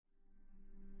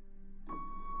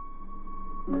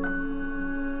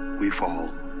We fall,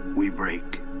 we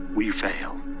break, we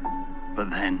fail. But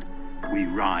then, we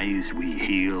rise, we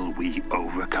heal, we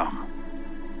overcome.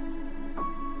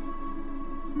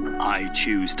 I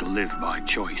choose to live by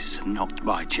choice, not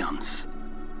by chance.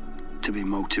 To be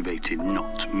motivated,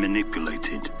 not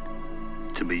manipulated.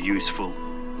 To be useful,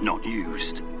 not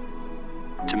used.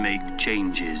 To make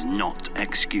changes, not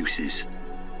excuses.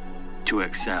 To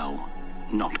excel,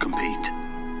 not compete.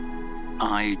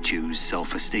 I choose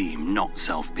self-esteem, not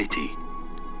self-pity.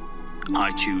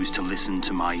 I choose to listen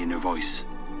to my inner voice,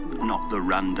 not the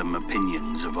random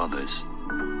opinions of others.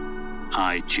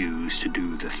 I choose to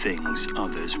do the things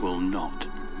others will not,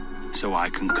 so I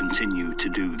can continue to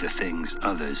do the things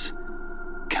others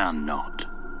cannot.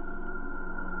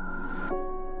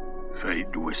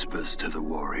 Fate whispers to the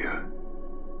warrior,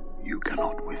 "You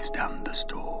cannot withstand the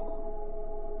storm."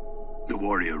 The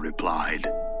warrior replied,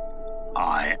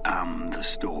 "I am the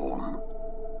storm."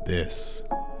 This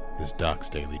is Doc's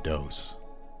Daily Dose,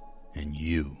 and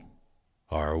you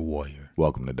are a warrior.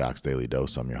 Welcome to Doc's Daily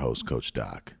Dose. I'm your host, Coach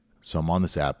Doc. So I'm on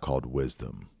this app called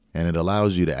Wisdom, and it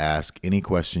allows you to ask any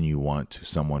question you want to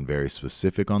someone very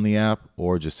specific on the app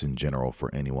or just in general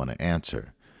for anyone to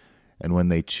answer. And when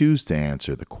they choose to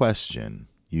answer the question,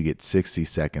 you get 60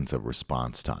 seconds of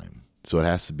response time. So it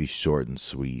has to be short and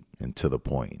sweet and to the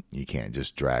point. You can't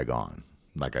just drag on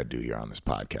like I do here on this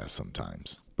podcast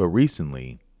sometimes. But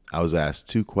recently, I was asked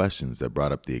 2 questions that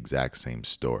brought up the exact same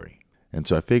story. And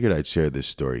so I figured I'd share this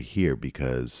story here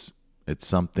because it's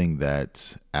something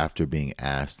that after being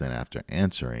asked and after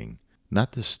answering,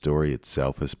 not the story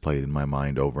itself has played in my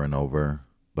mind over and over,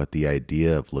 but the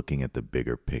idea of looking at the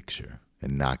bigger picture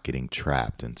and not getting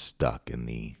trapped and stuck in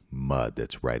the mud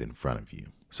that's right in front of you.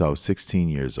 So I was 16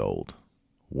 years old,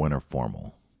 winter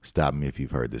formal. Stop me if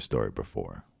you've heard this story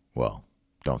before. Well,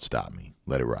 don't stop me.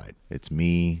 Let it ride. It's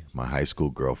me, my high school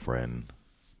girlfriend,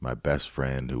 my best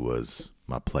friend who was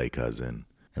my play cousin,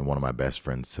 and one of my best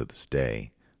friends to this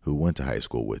day who went to high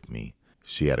school with me.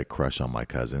 She had a crush on my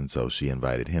cousin, so she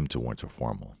invited him to winter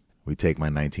formal. We take my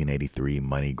 1983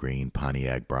 money green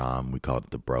Pontiac Brom, we called it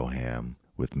the Broham,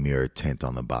 with mirror tint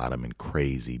on the bottom and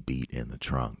crazy beat in the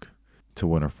trunk, to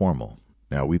winter formal.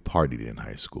 Now, we partied in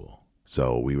high school,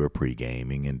 so we were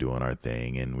pre-gaming and doing our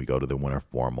thing, and we go to the winter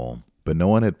formal, but no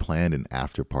one had planned an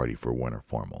after party for winter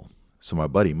formal. So my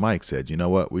buddy Mike said, you know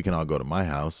what, we can all go to my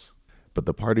house. But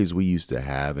the parties we used to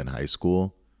have in high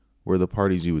school were the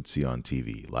parties you would see on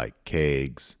TV, like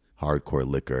kegs, hardcore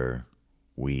liquor,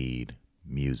 weed,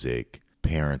 music,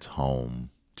 parents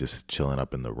home, just chilling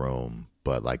up in the room,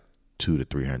 but like 200 to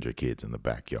 300 kids in the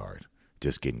backyard,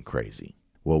 just getting crazy.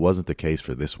 Well, it wasn't the case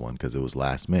for this one because it was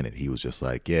last minute. He was just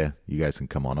like, yeah, you guys can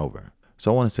come on over.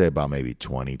 So I want to say about maybe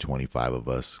 20, 25 of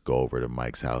us go over to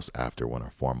Mike's house after winter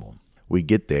formal. We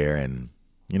get there and,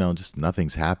 just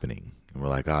nothing's happening. And we're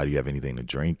like, do you have anything to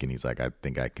drink? And he's like, I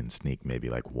think I can sneak maybe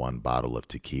like 1 bottle of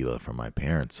tequila from my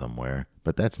parents somewhere.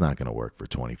 But that's not going to work for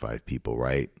 25 people,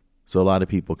 right? So a lot of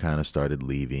people kind of started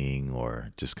leaving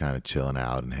or just kind of chilling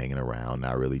out and hanging around,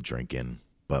 not really drinking.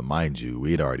 But mind you,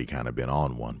 we'd already kind of been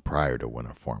on one prior to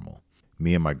winter formal.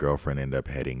 Me and my girlfriend end up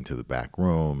heading to the back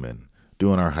room and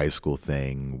doing our high school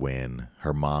thing when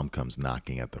her mom comes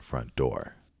knocking at the front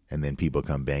door. And then people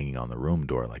come banging on the room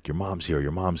door like, your mom's here,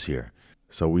 your mom's here.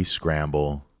 So we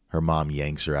scramble. Her mom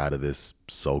yanks her out of this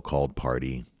so-called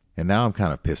party. And now I'm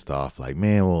kind of pissed off. Like,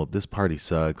 man, well, this party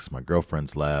sucks. My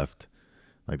girlfriend's left.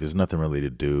 Like, there's nothing really to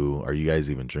do. Are you guys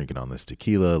even drinking on this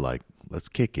tequila? Like, let's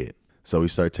kick it. So we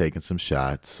start taking some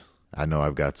shots. I know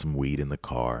I've got some weed in the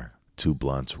car. 2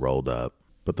 blunts rolled up.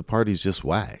 But the party's just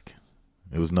whack.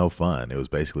 It was no fun. It was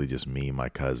basically just me, my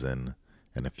cousin,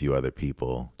 and a few other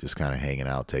people just kind of hanging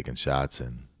out, taking shots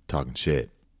and talking shit.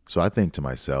 So I think to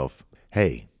myself,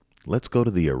 hey, let's go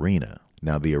to the arena.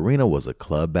 Now, the arena was a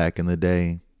club back in the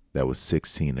day that was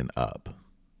 16 and up,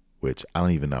 which I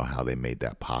don't even know how they made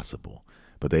that possible.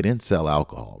 But they didn't sell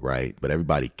alcohol, right? But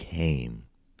everybody came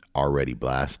already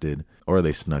blasted, or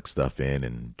they snuck stuff in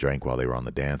and drank while they were on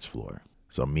the dance floor.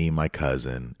 So me, my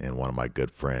cousin, and one of my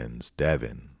good friends,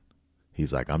 Devin,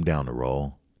 he's like, I'm down to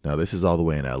roll. Now, this is all the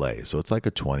way in LA, so it's like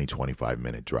a 20,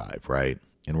 25-minute drive, right?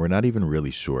 And we're not even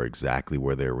really sure exactly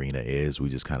where the arena is. We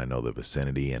just kind of know the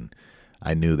vicinity. And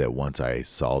I knew that once I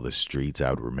saw the streets,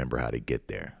 I would remember how to get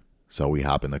there. So we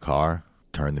hop in the car,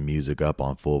 turn the music up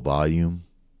on full volume,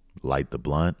 light the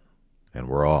blunt, and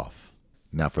we're off.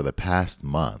 Now, for the past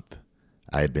month,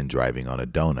 I had been driving on a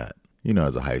donut.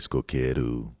 As a high school kid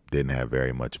who didn't have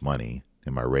very much money.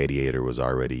 And my radiator was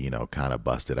already, kind of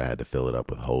busted. I had to fill it up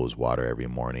with hose water every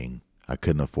morning. I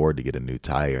couldn't afford to get a new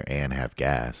tire and have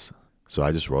gas. So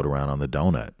I just rode around on the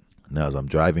donut. Now, as I'm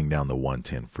driving down the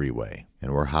 110 freeway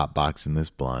and we're hotboxing this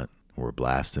blunt, we're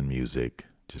blasting music,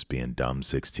 just being dumb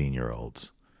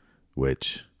 16-year-olds,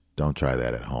 which don't try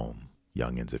that at home.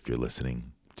 Youngins, if you're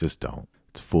listening, just don't.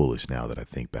 It's foolish now that I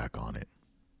think back on it.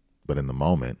 But in the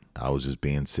moment, I was just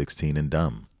being 16 and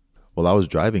dumb. Well, I was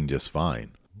driving just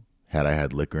fine. Had I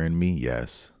had liquor in me?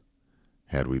 Yes.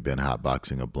 Had we been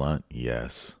hotboxing a blunt?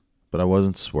 Yes. But I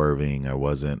wasn't swerving. I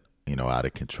wasn't, out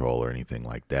of control or anything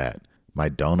like that. My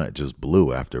donut just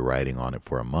blew after riding on it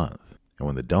for a month. And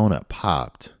when the donut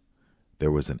popped,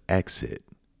 there was an exit.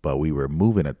 But we were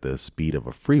moving at the speed of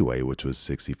a freeway, which was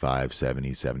 65,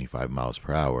 70, 75 miles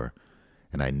per hour.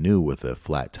 And I knew with a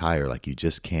flat tire, you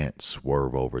just can't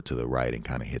swerve over to the right and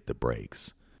kind of hit the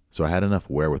brakes. So I had enough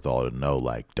wherewithal to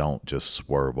know, don't just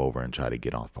swerve over and try to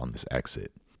get off on this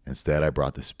exit. Instead, I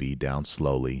brought the speed down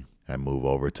slowly. I move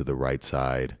over to the right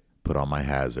side, put on my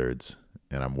hazards,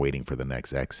 and I'm waiting for the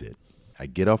next exit. I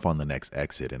get off on the next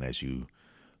exit, and as you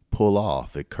pull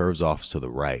off, it curves off to the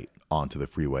right onto the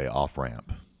freeway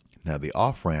off-ramp. Now, the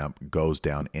off-ramp goes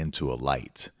down into a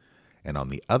light, and on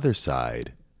the other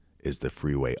side is the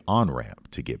freeway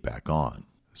on-ramp to get back on.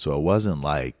 So it wasn't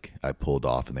like I pulled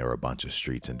off and there were a bunch of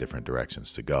streets in different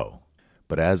directions to go.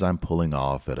 But as I'm pulling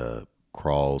off at a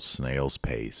crawl snail's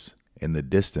pace, in the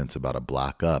distance about a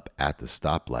block up at the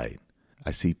stoplight,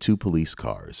 I see 2 police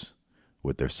cars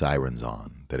with their sirens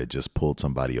on that had just pulled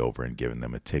somebody over and given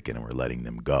them a ticket and were letting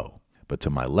them go. But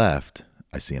to my left,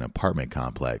 I see an apartment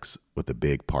complex with a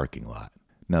big parking lot.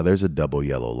 Now there's a double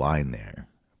yellow line there,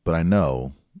 but I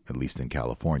know, at least in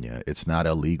California, it's not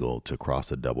illegal to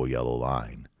cross a double yellow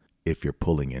line if you're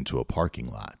pulling into a parking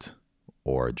lot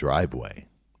or a driveway.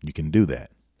 You can do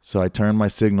that. So I turn my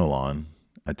signal on.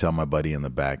 I tell my buddy in the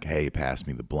back, hey, pass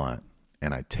me the blunt.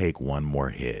 And I take one more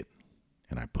hit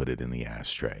and I put it in the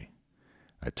ashtray.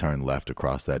 I turn left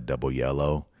across that double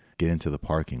yellow, get into the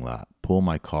parking lot, pull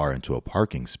my car into a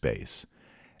parking space.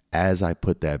 As I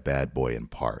put that bad boy in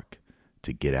park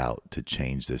to get out to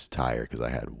change this tire because I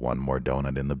had one more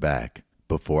donut in the back,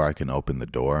 before I can open the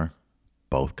door,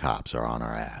 both cops are on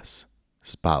our ass.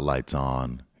 Spotlights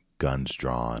on, guns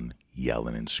drawn,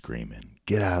 yelling and screaming.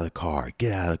 Get out of the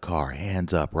car,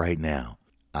 hands up right now.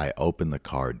 I open the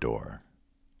car door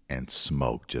and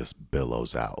smoke just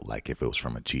billows out like if it was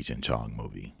from a Cheech and Chong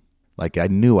movie. I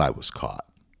knew I was caught.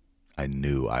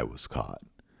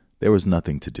 There was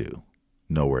nothing to do,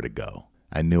 nowhere to go.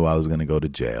 I knew I was going to go to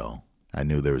jail. I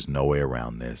knew there was no way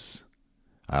around this.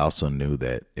 I also knew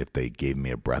that if they gave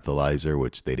me a breathalyzer,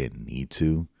 which they didn't need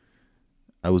to,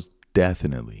 I was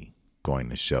definitely going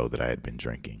to show that I had been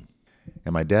drinking.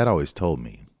 And my dad always told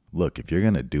me, look, if you're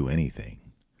going to do anything,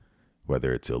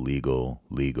 whether it's illegal,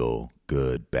 legal,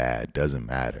 good, bad, doesn't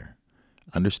matter,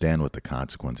 understand what the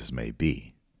consequences may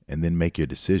be, and then make your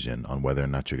decision on whether or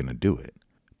not you're going to do it.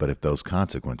 But if those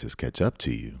consequences catch up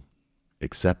to you,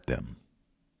 accept them.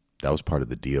 That was part of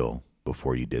the deal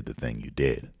before you did the thing you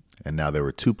did. And now there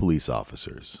were 2 police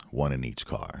officers, one in each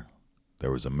car.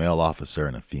 There was a male officer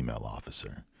and a female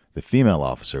officer. The female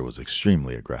officer was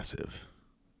extremely aggressive.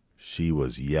 She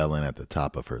was yelling at the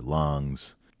top of her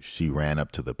lungs. She ran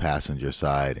up to the passenger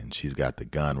side and she's got the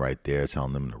gun right there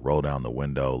telling them to roll down the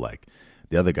window.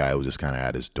 The other guy was just kind of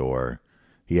at his door.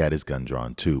 He had his gun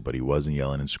drawn too, but he wasn't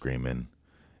yelling and screaming.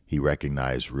 He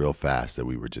recognized real fast that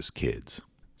we were just kids.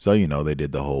 So, they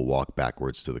did the whole walk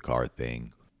backwards to the car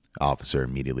thing. Officer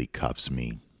immediately cuffs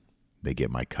me. They get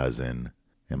my cousin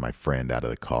and my friend out of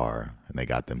the car, and they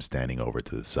got them standing over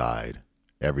to the side.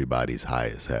 Everybody's high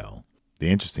as hell. The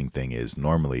interesting thing is,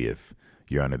 normally if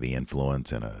you're under the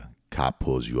influence and a cop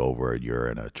pulls you over, you're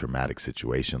in a traumatic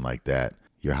situation like that,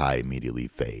 your high immediately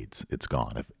fades. It's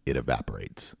gone. It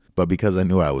evaporates. But because I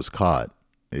knew I was caught,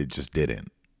 it just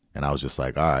didn't. And I was just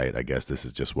like, all right, I guess this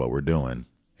is just what we're doing.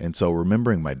 And so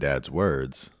remembering my dad's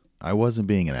words, I wasn't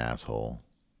being an asshole.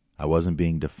 I wasn't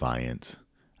being defiant.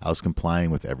 I was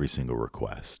complying with every single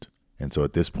request. And so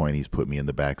at this point, he's put me in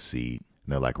the back seat.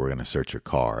 And they're like, we're going to search your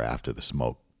car after the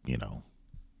smoke,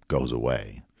 goes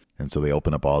away. And so they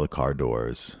open up all the car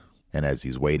doors. And as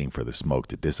he's waiting for the smoke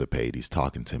to dissipate, he's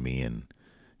talking to me and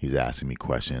he's asking me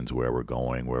questions, where we're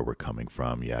going, where we're coming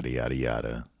from, yada, yada,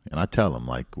 yada. And I tell him,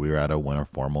 we were at a winter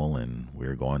formal and we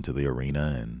were going to the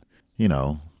arena and,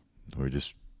 we're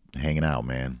just hanging out,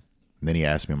 man. And then he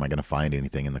asked me, am I going to find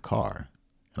anything in the car?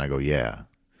 And I go, yeah.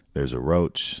 There's a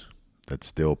roach that's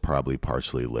still probably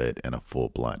partially lit and a full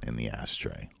blunt in the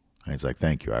ashtray. And he's like,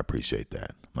 thank you. I appreciate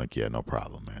that. I'm like, yeah, no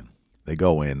problem, man. They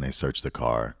go in, they search the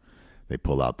car, they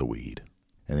pull out the weed.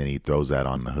 And then he throws that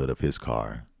on the hood of his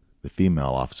car. The female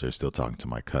officer is still talking to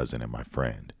my cousin and my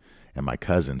friend. And my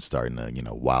cousin's starting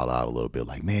to, wild out a little bit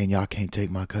like, man, y'all can't take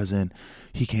my cousin.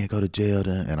 He can't go to jail.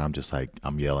 And I'm just like,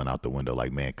 I'm yelling out the window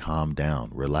like, man, calm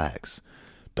down, relax.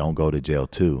 Don't go to jail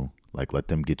too. Like, let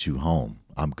them get you home.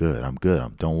 I'm good.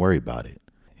 Don't worry about it.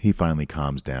 He finally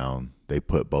calms down. They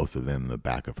put both of them in the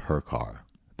back of her car.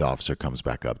 The officer comes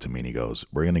back up to me and he goes,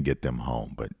 we're going to get them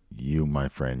home, but you, my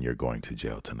friend, you're going to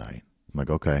jail tonight. I'm like,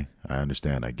 okay, I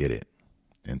understand. I get it.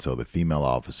 And so the female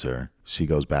officer, she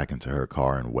goes back into her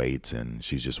car and waits, and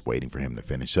she's just waiting for him to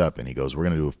finish up. And he goes, we're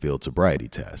going to do a field sobriety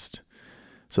test.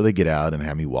 So they get out and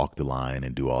have me walk the line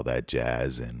and do all that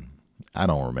jazz. And I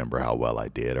don't remember how well I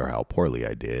did or how poorly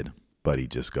I did. But he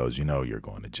just goes, you're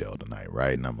going to jail tonight,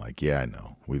 right? And I'm like, yeah, I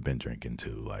know. We've been drinking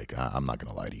too. Like, I'm not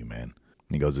going to lie to you, man.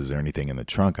 And he goes, is there anything in the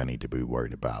trunk I need to be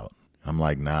worried about? I'm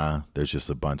like, nah, there's just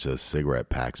a bunch of cigarette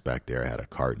packs back there. I had a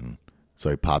carton. So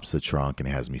he pops the trunk and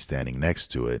has me standing next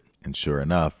to it. And sure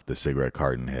enough, the cigarette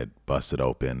carton had busted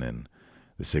open and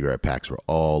the cigarette packs were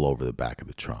all over the back of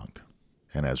the trunk.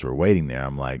 And as we're waiting there,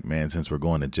 I'm like, man, since we're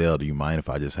going to jail, do you mind if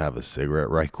I just have a cigarette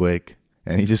right quick?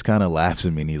 And he just kind of laughs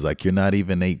at me and he's like, you're not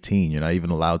even 18. You're not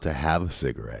even allowed to have a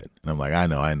cigarette. And I'm like, I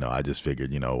know. I just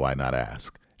figured, why not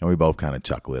ask? And we both kind of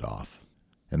chuckle it off.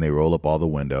 And they roll up all the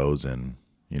windows and,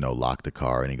 lock the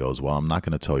car. And he goes, well, I'm not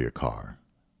going to tow your car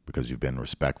because you've been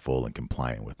respectful and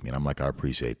compliant with me. And I'm like, I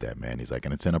appreciate that, man. He's like,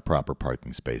 and it's in a proper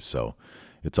parking space, so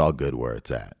it's all good where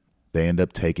it's at. They end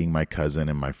up taking my cousin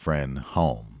and my friend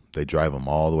home. They drive them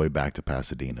all the way back to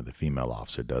Pasadena, the female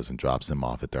officer does, and drops them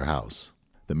off at their house.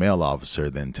 The male officer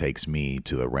then takes me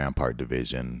to the Rampart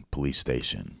Division police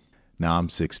station. Now I'm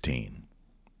 16.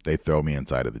 They throw me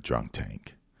inside of the drunk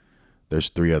tank. There's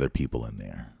 3 other people in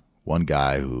there. One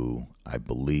guy who I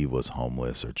believe was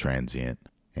homeless or transient,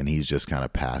 and he's just kind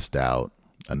of passed out.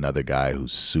 Another guy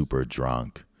who's super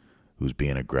drunk, who's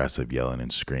being aggressive, yelling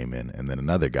and screaming. And then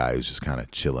another guy who's just kind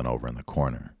of chilling over in the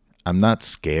corner. I'm not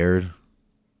scared,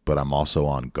 but I'm also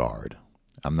on guard.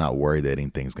 I'm not worried that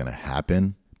anything's going to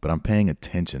happen, but I'm paying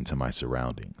attention to my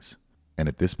surroundings. And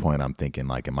at this point, I'm thinking,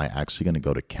 like, am I actually going to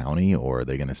go to county or are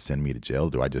they going to send me to jail?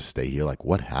 Do I just stay here? Like,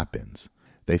 what happens?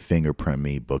 They fingerprint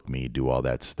me, book me, do all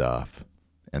that stuff.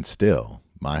 And still,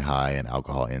 my high and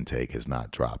alcohol intake has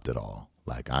not dropped at all.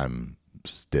 Like, I'm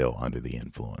still under the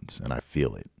influence and I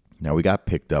feel it. Now, we got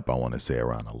picked up, I want to say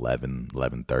around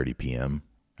 11:30 p.m.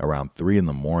 Around 3 in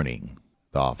the morning,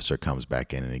 the officer comes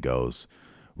back in and he goes,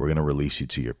 we're going to release you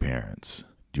to your parents.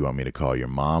 Do you want me to call your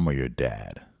mom or your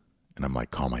dad? And I'm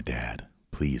like, call my dad.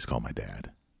 Please call my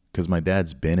dad. Because my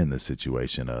dad's been in the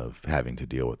situation of having to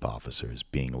deal with officers,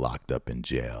 being locked up in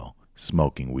jail,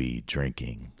 smoking weed,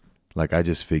 drinking. Like, I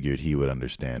just figured he would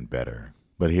understand better.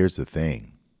 But here's the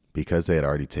thing. Because they had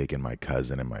already taken my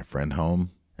cousin and my friend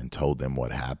home and told them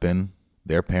what happened,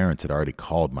 their parents had already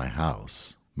called my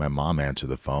house. My mom answered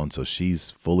the phone, so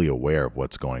she's fully aware of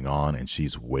what's going on, and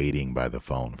she's waiting by the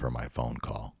phone for my phone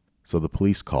call. So the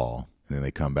police call, and then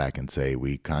they come back and say,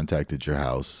 we contacted your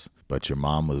house, but your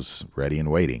mom was ready and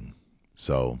waiting.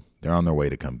 So they're on their way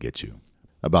to come get you.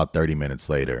 About 30 minutes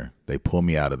later, they pull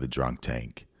me out of the drunk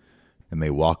tank, and they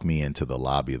walk me into the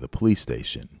lobby of the police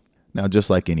station. Now, just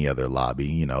like any other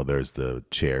lobby, there's the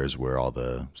chairs where all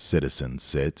the citizens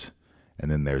sit,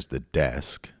 and then there's the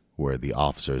desk where the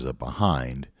officers are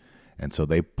behind. And so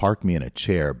they park me in a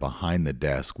chair behind the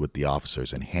desk with the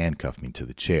officers and handcuff me to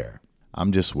the chair.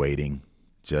 I'm just waiting.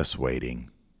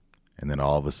 And then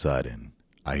all of a sudden,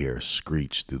 I hear a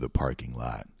screech through the parking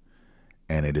lot.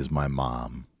 And it is my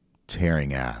mom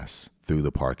tearing ass through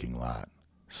the parking lot,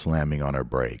 slamming on her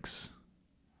brakes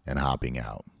and hopping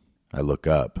out. I look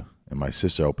up and my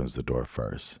sister opens the door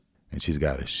first, and she's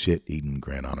got a shit-eating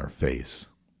grin on her face.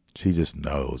 She just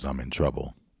knows I'm in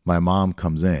trouble. My mom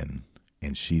comes in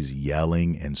and she's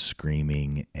yelling and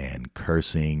screaming and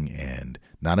cursing, and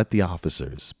not at the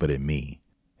officers, but at me.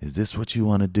 Is this what you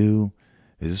want to do?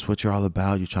 Is this what you're all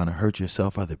about? You're trying to hurt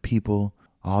yourself, other people,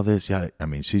 all this, yada. I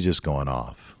mean, she's just going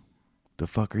off. The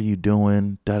fuck are you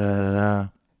doing? Da da da da.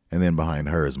 And then behind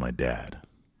her is my dad.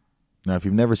 Now, if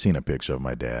you've never seen a picture of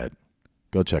my dad,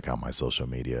 go check out my social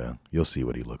media. You'll see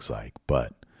what he looks like.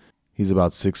 But he's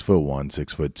about 6'1",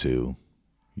 6'2",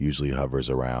 usually hovers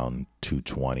around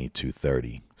 220,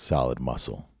 230, solid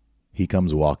muscle. He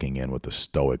comes walking in with a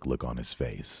stoic look on his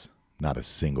face, not a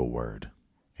single word.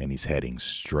 And he's heading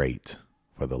straight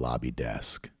for the lobby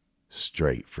desk,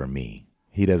 straight for me.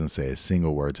 He doesn't say a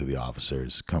single word to the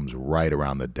officers, comes right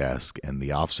around the desk, and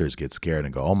the officers get scared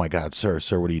and go, oh my God, sir,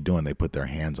 what are you doing? They put their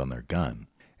hands on their gun.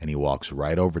 And he walks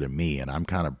right over to me, and I'm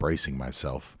kind of bracing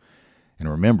myself. And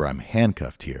remember, I'm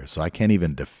handcuffed here, so I can't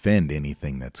even defend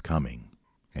anything that's coming.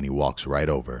 And he walks right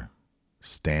over,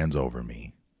 stands over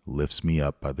me, lifts me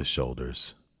up by the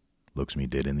shoulders, looks me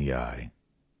dead in the eye,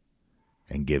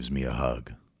 and gives me a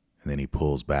hug. And then he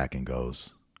pulls back and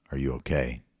goes, "Are you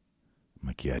okay?" I'm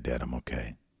like, "Yeah, Dad, I'm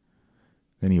okay."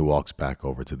 Then he walks back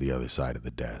over to the other side of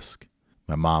the desk.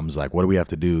 My mom's like, "What do we have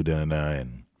to do?"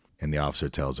 And the officer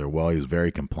tells her, well, he was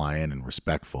very compliant and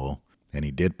respectful, and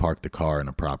he did park the car in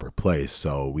a proper place,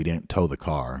 so we didn't tow the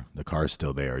car. The car's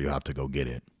still there. You have to go get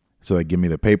it. So they give me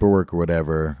the paperwork or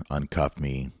whatever, uncuff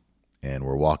me, and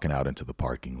we're walking out into the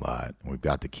parking lot. And we've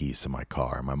got the keys to my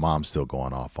car. My mom's still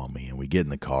going off on me, and we get in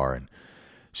the car, and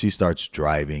she starts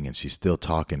driving, and she's still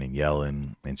talking and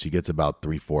yelling, and she gets about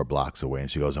 3-4 blocks away,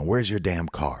 and she goes, "And where's your damn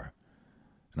car?"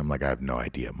 And I'm like, "I have no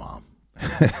idea, Mom."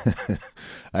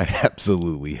 I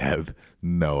absolutely have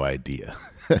no idea.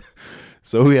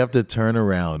 So we have to turn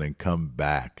around and come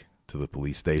back to the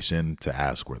police station to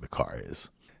ask where the car is.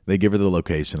 They give her the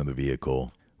location of the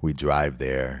vehicle. We drive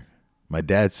there. My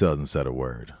dad still hasn't said a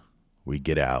word. We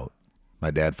get out.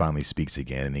 My dad finally speaks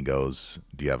again, and he goes,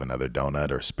 "Do you have another donut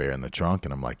or spare in the trunk?"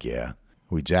 And I'm like, "Yeah."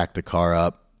 We jack the car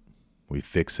up. We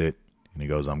fix it. And he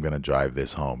goes, "I'm going to drive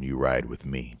this home. You ride with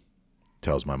me."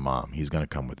 Tells my mom he's going to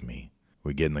come with me.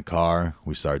 We get in the car.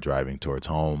 We start driving towards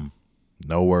home.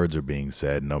 No words are being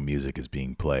said. No music is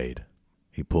being played.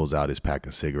 He pulls out his pack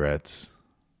of cigarettes,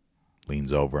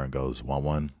 leans over and goes, "Want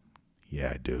one?"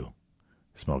 "Yeah, I do."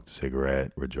 Smoked a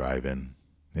cigarette. We're driving.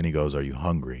 Then he goes, "Are you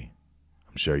hungry?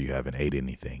 I'm sure you haven't ate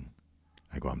anything."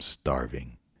 I go, "I'm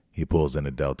starving." He pulls in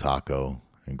a Del Taco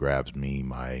and grabs me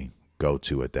my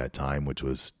go-to at that time, which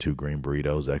was 2 green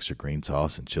burritos, extra green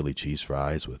sauce, and chili cheese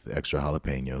fries with extra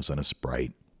jalapenos and a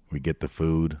Sprite. We get the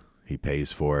food. He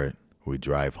pays for it. We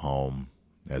drive home.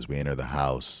 As we enter the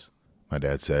house, my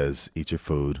dad says, "Eat your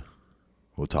food.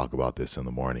 We'll talk about this in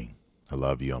the morning. I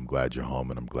love you. I'm glad you're home,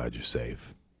 and I'm glad you're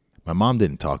safe." My mom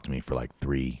didn't talk to me for like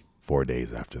 3-4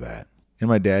 days after that. And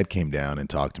my dad came down and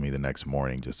talked to me the next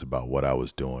morning just about what I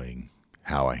was doing,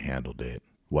 how I handled it,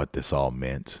 what this all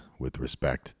meant with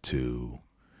respect to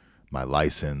my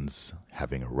license,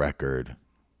 having a record,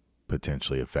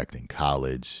 potentially affecting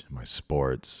college, my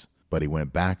sports. But he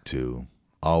went back to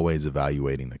always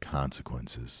evaluating the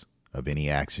consequences of any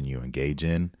action you engage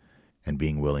in and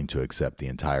being willing to accept the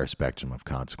entire spectrum of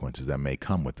consequences that may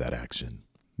come with that action.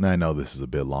 Now, I know this is a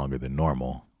bit longer than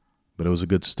normal, but it was a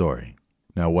good story.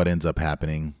 Now, what ends up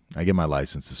happening? I get my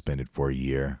license suspended for a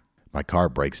year. My car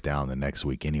breaks down the next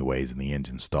week anyways, and the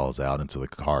engine stalls out until the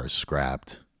car is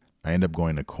scrapped. I end up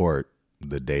going to court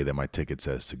the day that my ticket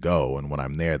says to go, and when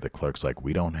I'm there, the clerk's like,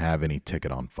 "We don't have any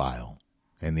ticket on file."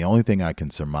 And the only thing I can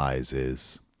surmise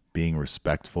is being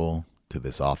respectful to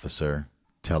this officer,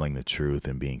 telling the truth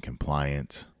and being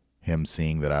compliant, him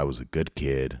seeing that I was a good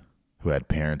kid who had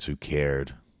parents who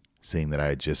cared, seeing that I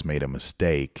had just made a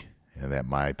mistake and that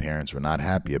my parents were not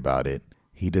happy about it,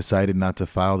 he decided not to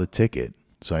file the ticket.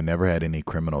 So I never had any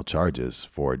criminal charges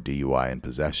for DUI and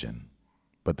possession.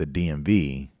 But the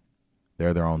DMV,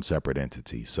 they're their own separate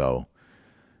entity, so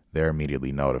they're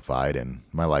immediately notified, and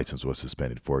my license was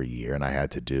suspended for a year, and I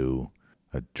had to do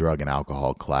a drug and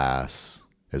alcohol class,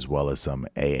 as well as some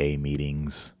AA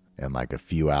meetings, and like a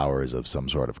few hours of some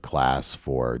sort of class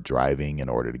for driving in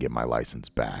order to get my license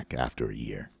back after a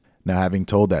year. Now, having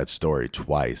told that story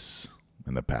twice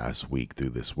in the past week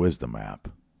through this Wisdom app,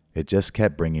 it just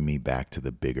kept bringing me back to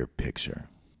the bigger picture.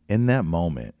 In that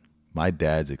moment, my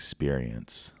dad's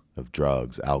experience of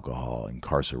drugs, alcohol,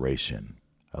 incarceration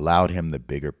allowed him the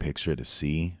bigger picture to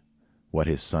see what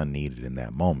his son needed in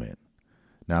that moment.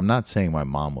 Now, I'm not saying my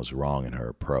mom was wrong in her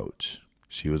approach.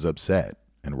 She was upset,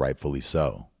 and rightfully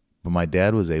so. But my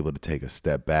dad was able to take a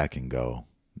step back and go,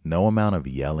 no amount of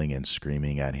yelling and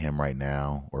screaming at him right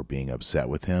now or being upset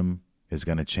with him is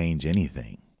going to change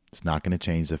anything. It's not going to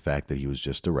change the fact that he was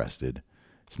just arrested.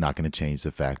 It's not going to change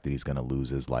the fact that he's going to lose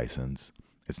his license.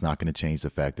 It's not going to change the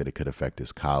fact that it could affect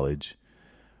his college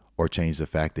or change the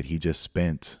fact that he just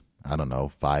spent,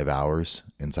 5 hours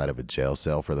inside of a jail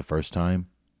cell for the first time.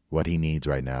 What he needs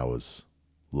right now is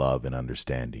love and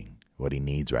understanding. What he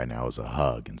needs right now is a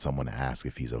hug and someone to ask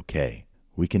if he's okay.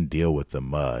 We can deal with the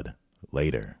mud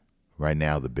later. Right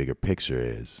now, the bigger picture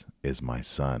is my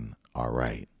son all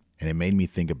right? And it made me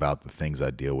think about the things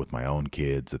I deal with my own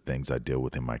kids, the things I deal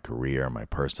with in my career, my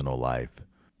personal life,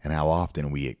 and how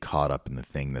often we get caught up in the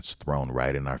thing that's thrown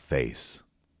right in our face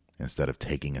instead of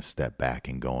taking a step back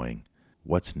and going,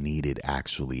 what's needed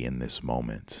actually in this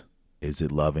moment? Is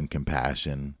it love and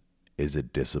compassion? Is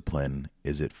it discipline?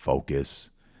 Is it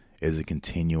focus? Is it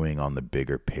continuing on the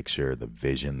bigger picture, the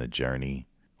vision, the journey?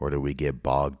 Or do we get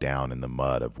bogged down in the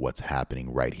mud of what's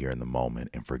happening right here in the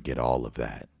moment and forget all of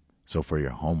that? So for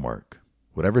your homework,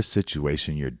 whatever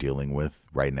situation you're dealing with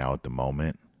right now at the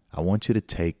moment, I want you to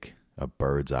take a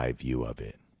bird's eye view of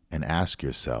it and ask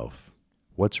yourself,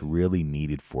 what's really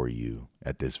needed for you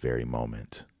at this very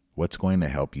moment? What's going to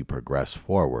help you progress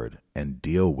forward and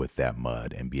deal with that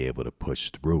mud and be able to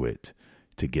push through it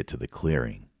to get to the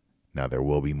clearing? Now, there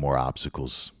will be more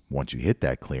obstacles once you hit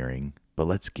that clearing, but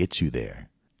let's get you there.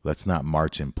 Let's not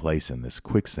march in place in this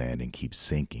quicksand and keep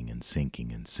sinking and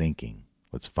sinking and sinking.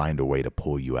 Let's find a way to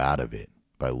pull you out of it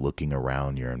by looking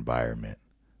around your environment,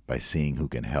 by seeing who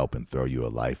can help and throw you a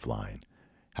lifeline,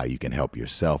 how you can help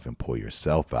yourself and pull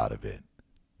yourself out of it.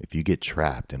 If you get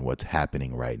trapped in what's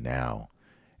happening right now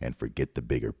and forget the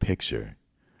bigger picture,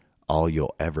 all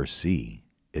you'll ever see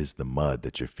is the mud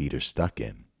that your feet are stuck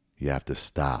in. You have to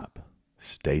stop,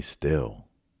 stay still,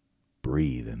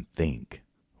 breathe, and think,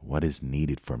 what is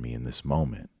needed for me in this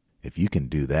moment? If you can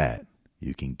do that,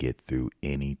 you can get through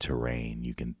any terrain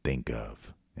you can think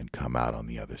of and come out on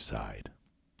the other side.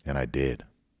 And I did.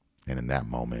 And in that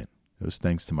moment, it was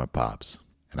thanks to my pops.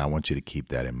 And I want you to keep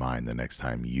that in mind the next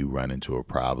time you run into a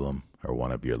problem or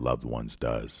one of your loved ones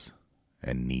does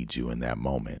and needs you in that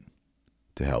moment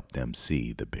to help them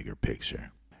see the bigger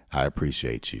picture. I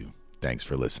appreciate you. Thanks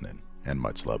for listening, and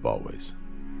much love always.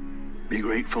 Be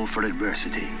grateful for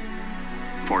adversity,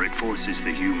 for it forces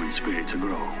the human spirit to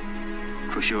grow.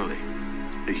 For surely,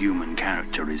 the human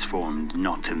character is formed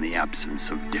not in the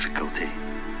absence of difficulty,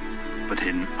 but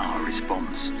in our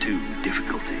response to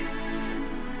difficulty.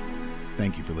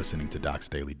 Thank you for listening to Doc's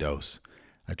Daily Dose.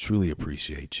 I truly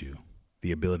appreciate you.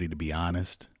 The ability to be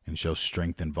honest and show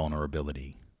strength and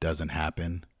vulnerability doesn't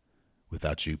happen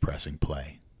without you pressing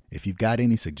play. If you've got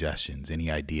any suggestions,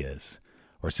 any ideas,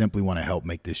 or simply want to help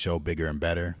make this show bigger and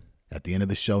better, at the end of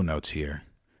the show notes here,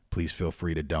 please feel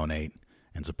free to donate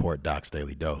and support Doc's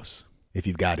Daily Dose. If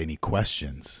you've got any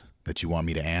questions that you want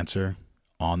me to answer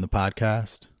on the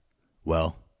podcast,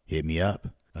 well, hit me up.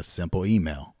 A simple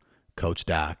email,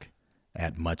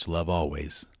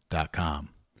 coachdoc@muchlovealways.com.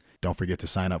 Don't forget to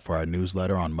sign up for our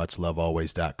newsletter on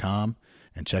muchlovealways.com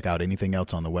and check out anything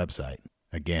else on the website.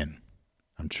 Again,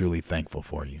 I'm truly thankful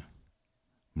for you.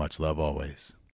 Much love always.